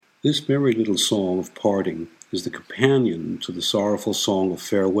This merry little song of parting is the companion to the sorrowful song of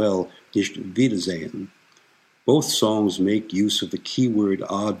farewell, Nicht Wiedersehen. Both songs make use of the keyword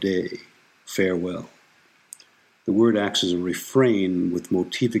Ade, farewell. The word acts as a refrain with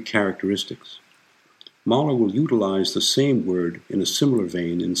motivic characteristics. Mahler will utilize the same word in a similar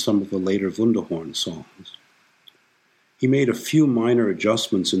vein in some of the later Wunderhorn songs. He made a few minor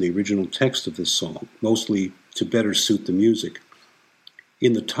adjustments in the original text of this song, mostly to better suit the music.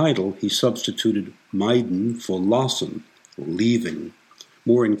 In the title, he substituted meiden for lassen, or leaving,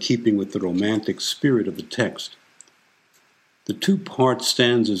 more in keeping with the romantic spirit of the text. The two-part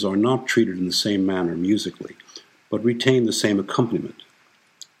stanzas are not treated in the same manner musically, but retain the same accompaniment.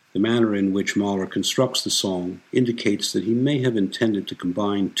 The manner in which Mahler constructs the song indicates that he may have intended to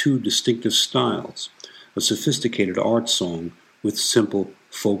combine two distinctive styles, a sophisticated art song with simple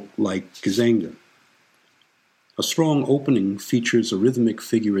folk-like Gesänge. A strong opening features a rhythmic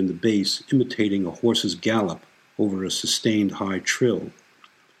figure in the bass imitating a horse's gallop over a sustained high trill.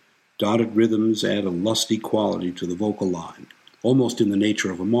 Dotted rhythms add a lusty quality to the vocal line, almost in the nature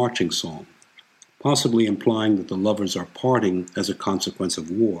of a marching song, possibly implying that the lovers are parting as a consequence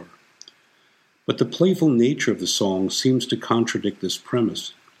of war. But the playful nature of the song seems to contradict this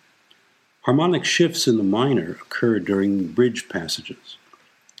premise. Harmonic shifts in the minor occur during bridge passages.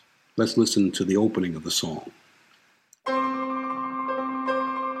 Let's listen to the opening of the song.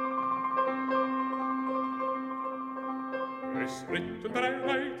 Es ritten drei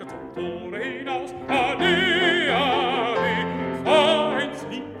Reiter zum Tore hinaus, Ade, Ade, fahr ins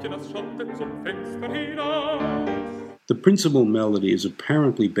Liedchen, das Schatten zum Fenster hinaus. The principal melody is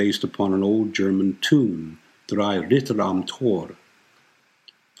apparently based upon an old German tune, Drei Ritter am Tor.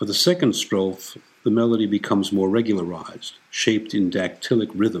 For the second strophe, the melody becomes more regularized, shaped in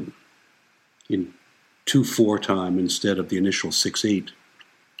dactylic rhythm, in 2/4 time instead of the initial 6/8.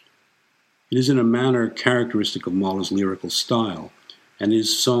 It is in a manner characteristic of Mahler's lyrical style, and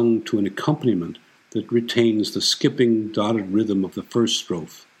is sung to an accompaniment that retains the skipping, dotted rhythm of the first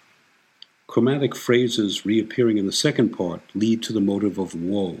strophe. Chromatic phrases reappearing in the second part lead to the motive of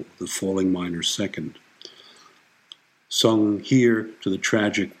woe, the falling minor second, sung here to the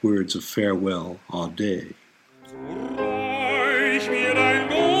tragic words of farewell, Ade. Reich mir dein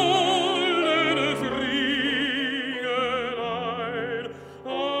goldenes Ringelein, Ade,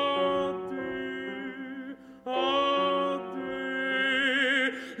 Ade,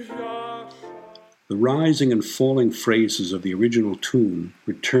 ja. The rising and falling phrases of the original tune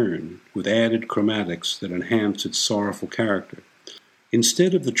return with added chromatics that enhance its sorrowful character.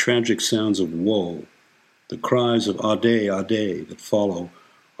 Instead of the tragic sounds of woe, the cries of Ade, Ade that follow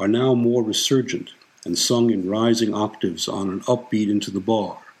are now more resurgent and sung in rising octaves on an upbeat into the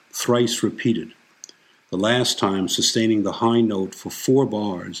bar, thrice repeated, the last time sustaining the high note for 4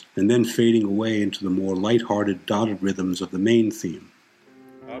 bars and then fading away into the more light-hearted dotted rhythms of the main theme.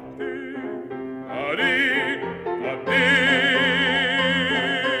 Ade, Ade, Ade.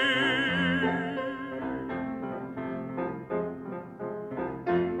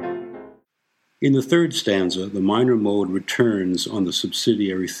 In the third stanza, the minor mode returns on the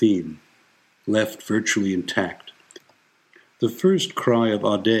subsidiary theme, left virtually intact. The first cry of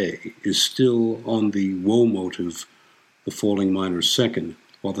Ade is still on the woe motive, the falling minor second,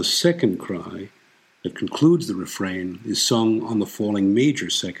 while the second cry that concludes the refrain is sung on the falling major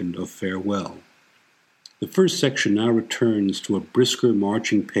second of farewell. The first section now returns to a brisker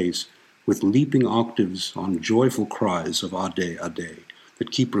marching pace with leaping octaves on joyful cries of Ade, Ade that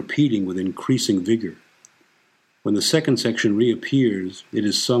keep repeating with increasing vigor. When the second section reappears, it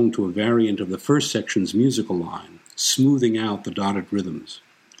is sung to a variant of the first section's musical line, smoothing out the dotted rhythms.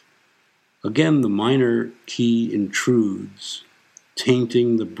 Again, the minor key intrudes,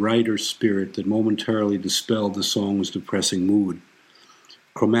 tainting the brighter spirit that momentarily dispelled the song's depressing mood.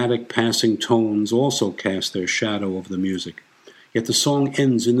 Chromatic passing tones also cast their shadow over the music, yet the song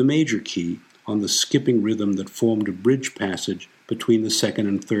ends in the major key on the skipping rhythm that formed a bridge passage between the second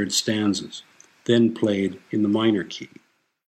and third stanzas, then played in the minor key.